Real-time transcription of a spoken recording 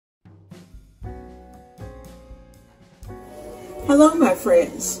Hello, my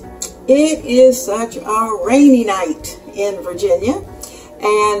friends. It is such a rainy night in Virginia,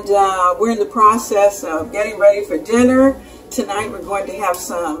 and we're in the process of getting ready for dinner. Tonight we're going to have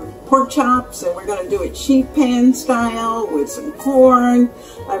some pork chops, and we're going to do it sheet pan style with some corn.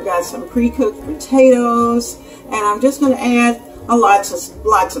 I've got some pre-cooked potatoes, and I'm just going to add lots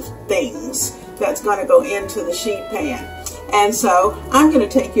of things that's going to go into the sheet pan. And so I'm going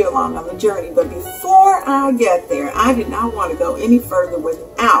to take you along on the journey. But before I get there, I did not want to go any further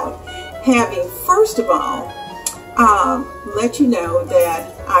without having, first of all, let you know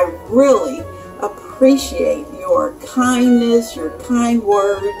that I really appreciate your kindness, your kind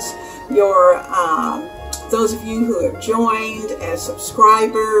words, your those of you who have joined as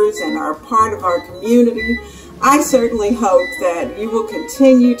subscribers and are part of our community. I certainly hope that you will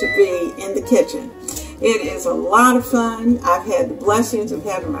continue to be in the kitchen. It is a lot of fun. I've had the blessings of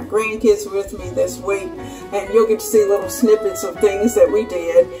having my grandkids with me this week, and you'll get to see little snippets of things that we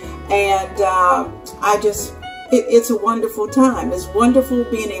did. And it's a wonderful time. It's wonderful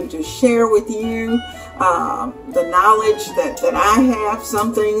being able to share with you the knowledge that I have.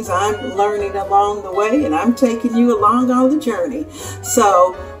 Some things I'm learning along the way, and I'm taking you along on the journey.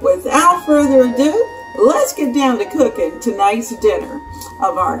 So without further ado, let's get down to cooking tonight's dinner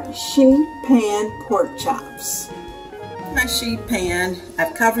of our sheet pan pork chops. My sheet pan,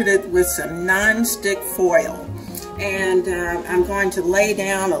 I've covered it with some non-stick foil, and I'm going to lay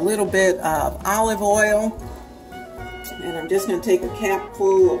down a little bit of olive oil, and I'm just going to take a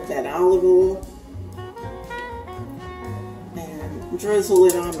capful of that olive oil and drizzle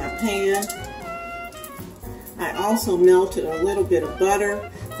it on my pan. I also melted a little bit of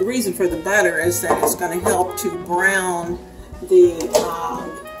butter. The reason for the butter is that it's going to help to brown the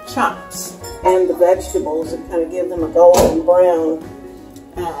chops and the vegetables and kind of give them a golden brown.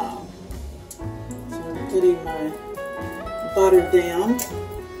 So I'm putting my butter down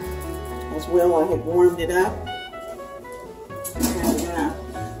as well. I had warmed it up.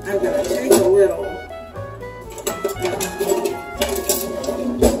 And I'm going to take a little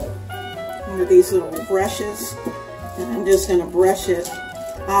one of these little brushes, and I'm just going to brush it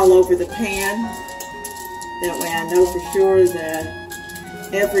all over the pan. That way I know for sure that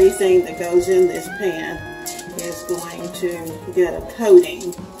everything that goes in this pan is going to get a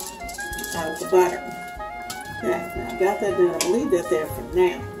coating of the butter. Okay, now I've got that done. I'll leave that there for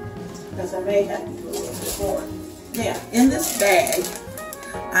now, because I may have to do a little bit more. Now, in this bag,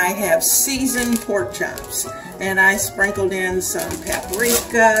 I have seasoned pork chops, and I sprinkled in some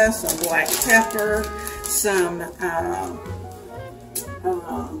paprika, some black pepper, some,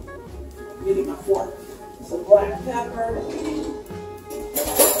 getting my fork, some black pepper,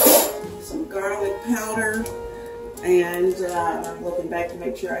 some garlic powder, and I'm looking back to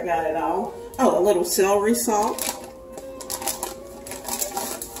make sure I got it all. Oh, a little celery salt.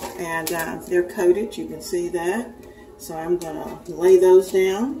 And they're coated, you can see that. So I'm going to lay those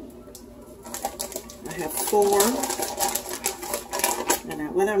down. I have 4.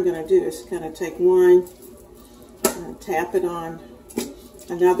 And what I'm going to do is kind of take one and tap it on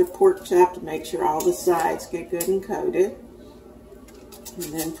another pork chop to make sure all the sides get good and coated.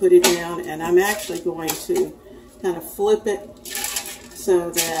 And then put it down, and I'm actually going to kind of flip it so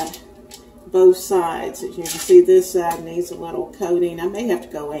that both sides, as you can see, this side needs a little coating. I may have to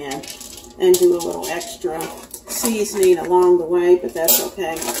go in and do a little extra seasoning along the way, but that's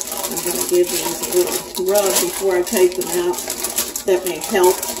okay. I'm going to give these a little rub before I take them out. That may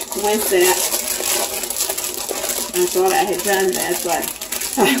help with that. I thought I had done that, but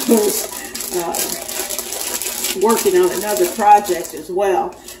I was working on another project as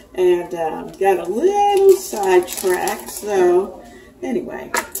well, and got a little sidetracked. So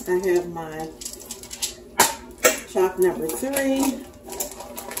anyway, I have my chop number 3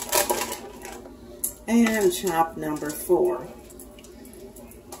 and chop number 4.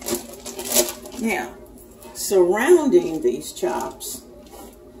 Now, surrounding these chops,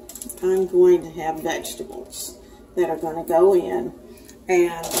 I'm going to have vegetables that are going to go in,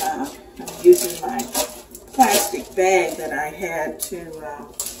 and I'm using my plastic bag that I had to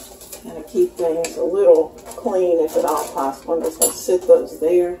kind of keep things a little clean if at all possible. I'm just going to sit those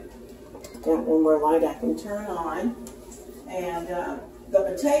there. Got one more light I can turn on. And the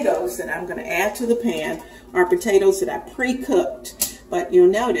potatoes that I'm going to add to the pan are potatoes that I pre-cooked. But you'll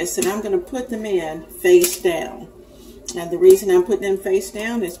notice that I'm going to put them in face down. And the reason I'm putting them face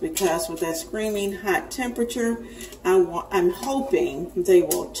down is because with that screaming hot temperature, I'm hoping they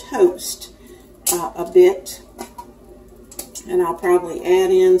will toast a bit. And I'll probably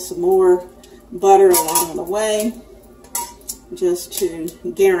add in some more butter along the way, just to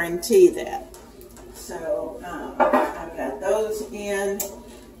guarantee that. So I've got those those in.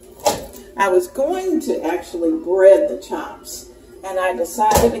 I was going to actually bread the chops, and I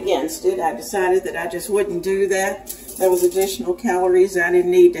decided against it. I decided that I just wouldn't do that. There was additional calories I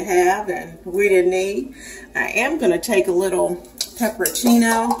didn't need to have, and we didn't need. I am going to take a little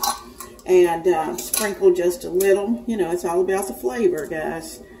pepperoncino and sprinkle just a little. You know, it's all about the flavor,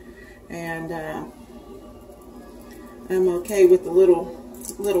 guys. And I'm okay with the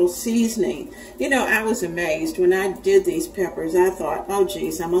little seasoning. You know, I was amazed when I did these peppers. I thought, oh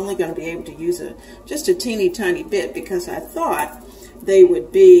geez, I'm only going to be able to use just a teeny tiny bit, because I thought they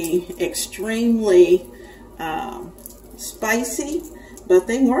would be extremely spicy, but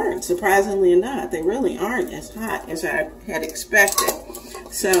they weren't. Surprisingly enough, they really aren't as hot as I had expected.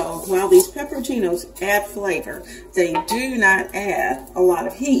 So while these pepperoncinos add flavor, they do not add a lot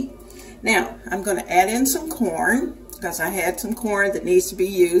of heat. Now I'm going to add in some corn, because I had some corn that needs to be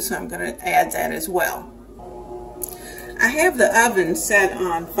used, so I'm going to add that as well. I have the oven set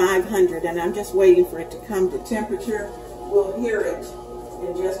on 500, and I'm just waiting for it to come to temperature. We'll hear it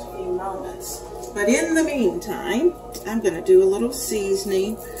in just a few moments. But in the meantime, I'm going to do a little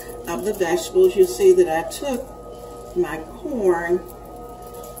seasoning of the vegetables. You'll see that I took my corn,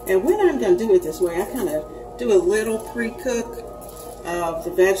 and when I'm going to do it this way, I kind of do a little pre-cook of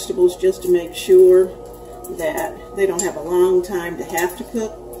the vegetables just to make sure that they don't have a long time to have to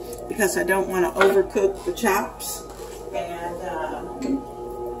cook, because I don't want to overcook the chops. And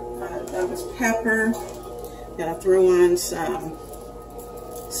that was pepper. Gonna throw on some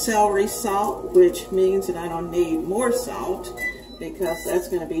celery salt, which means that I don't need more salt, because that's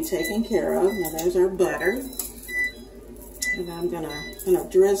going to be taken care of. Now there's our butter, and I'm gonna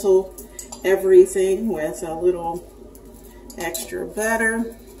drizzle everything with a little extra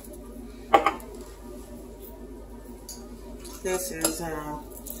butter. This is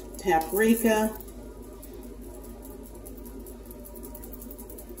paprika.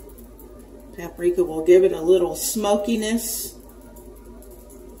 Paprika will give it a little smokiness.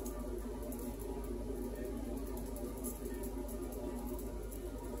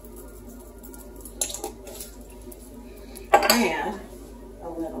 And a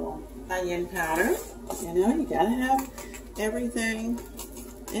little onion powder. You know, you gotta have everything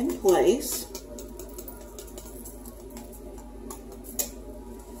in place.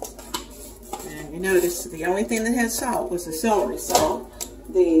 And you notice the only thing that had salt was the celery salt.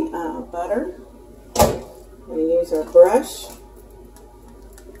 The butter. We use our brush,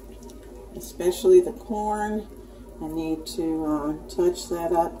 especially the corn. I need to touch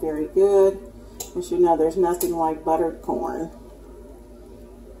that up very good. As you know, there's nothing like buttered corn.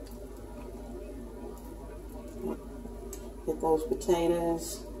 Get those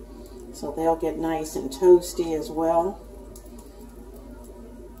potatoes so they'll get nice and toasty as well.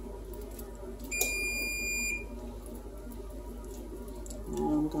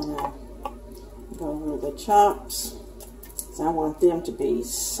 I'm gonna go over the chops, because I want them to be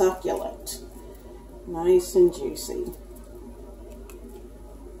succulent, nice and juicy.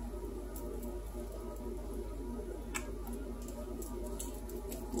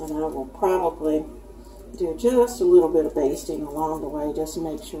 And I will probably do just a little bit of basting along the way, just to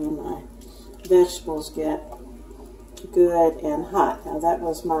make sure my vegetables get good and hot. Now that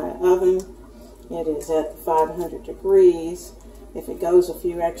was my oven. It is at 500 degrees. If it goes a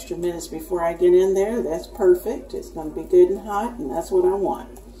few extra minutes before I get in there, that's perfect. It's going to be good and hot, and that's what I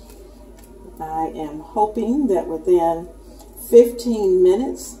want. I am hoping that within 15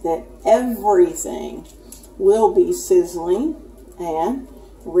 minutes that everything will be sizzling and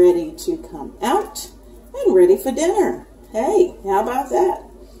ready to come out and ready for dinner. Hey, how about that?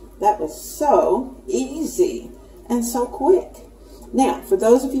 That was so easy and so quick. Now, for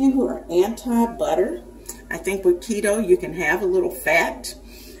those of you who are anti-butter, I think with keto you can have a little fat,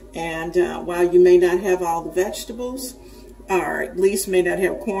 and while you may not have all the vegetables, or at least may not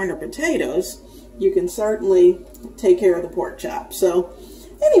have corn or potatoes, you can certainly take care of the pork chop. So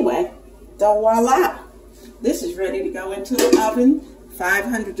anyway, voila, this is ready to go into the oven,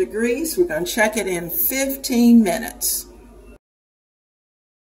 500 degrees. We're going to check it in 15 minutes.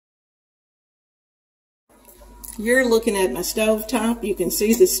 You're looking at my stove top. You can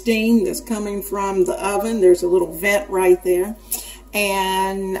see the steam that's coming from the oven. There's a little vent right there.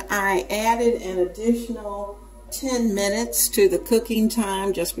 And I added an additional 10 minutes to the cooking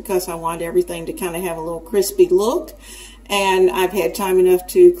time, just because I want everything to kind of have a little crispy look. And I've had time enough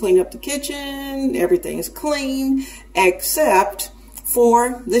to clean up the kitchen. Everything is clean except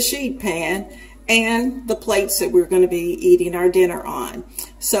for the sheet pan and the plates that we're going to be eating our dinner on.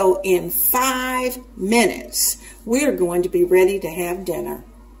 So in 5 minutes, we're going to be ready to have dinner.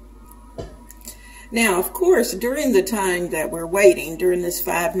 Now, of course, during the time that we're waiting, during this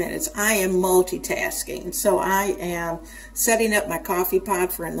 5 minutes, I am multitasking. So I am setting up my coffee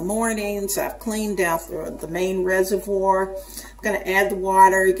pot for in the mornings. I've cleaned out the main reservoir. I'm going to add the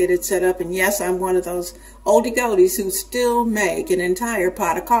water, get it set up. And yes, I'm one of those oldie goldies who still make an entire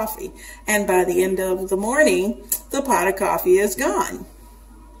pot of coffee. And by the end of the morning, the pot of coffee is gone.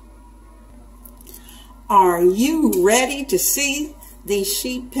 Are you ready to see these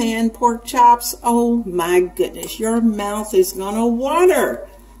sheet pan pork chops? Oh my goodness, your mouth is gonna water.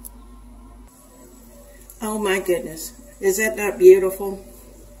 Oh my goodness, is that not beautiful?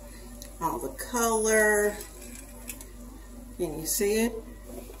 All the color. Can you see it?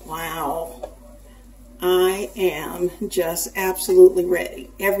 Wow. I am just absolutely ready.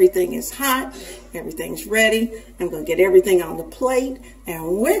 Everything is hot. Everything's ready. I'm going to get everything on the plate,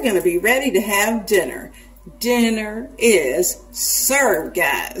 and we're going to be ready to have dinner. Dinner is served,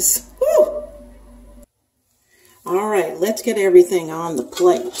 guys. Woo! All right, let's get everything on the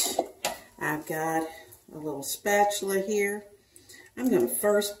plate. I've got a little spatula here. I'm going to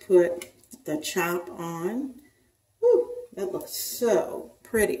first put the chop on. Woo, that looks so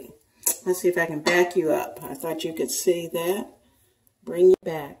pretty. Let's see if I can back you up. I thought you could see that. Bring you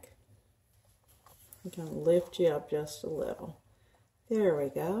back. I'm going to lift you up just a little. There we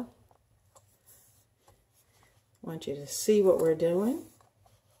go. I want you to see what we're doing.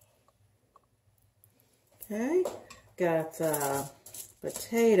 Okay. Got the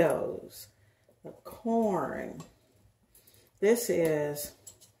potatoes, the corn. This is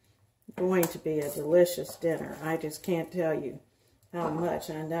going to be a delicious dinner. I just can't tell you how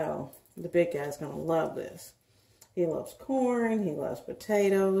much. I know the big guy's going to love this. He loves corn. He loves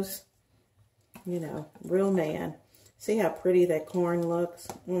potatoes. You know, real man. See how pretty that corn looks?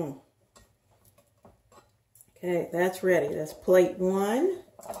 Okay, that's ready. That's plate one.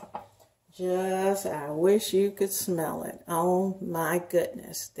 Just, I wish you could smell it. Oh my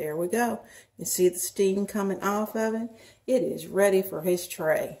goodness. There we go. You see the steam coming off of it? It is ready for his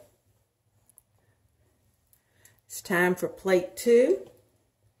tray. It's time for plate two.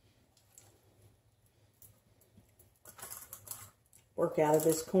 Work out of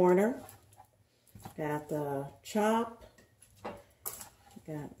this corner. Got the chop.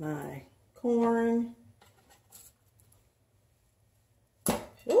 Got my corn.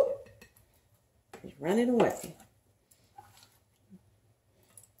 Oop. He's running away.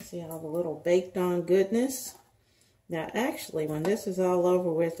 See all the little baked on goodness. Now actually, when this is all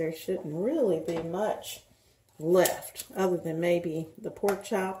over with, there shouldn't really be much left other than maybe the pork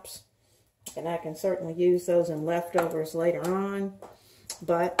chops, and I can certainly use those in leftovers later on.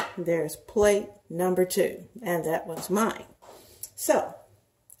 But there's plate number two, and that was mine. So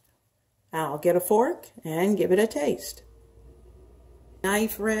I'll get a fork and give it a taste.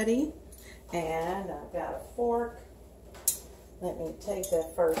 Knife ready, and I've got a fork. Let me take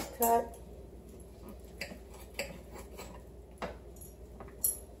that first cut.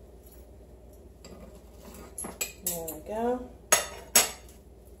 There we go.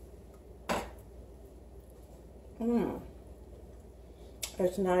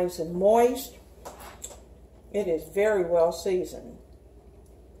 It's nice and moist. It is very well seasoned.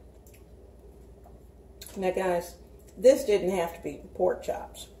 Now guys, this didn't have to be pork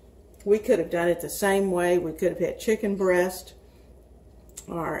chops. We could have done it the same way. We could have had chicken breast.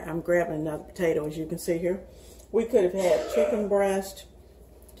 All right, I'm grabbing another potato, as you can see here. We could have had chicken breast.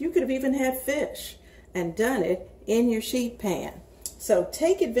 You could have even had fish and done it in your sheet pan. So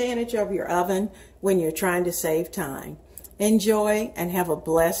take advantage of your oven when you're trying to save time. Enjoy and have a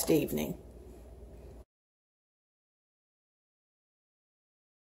blessed evening.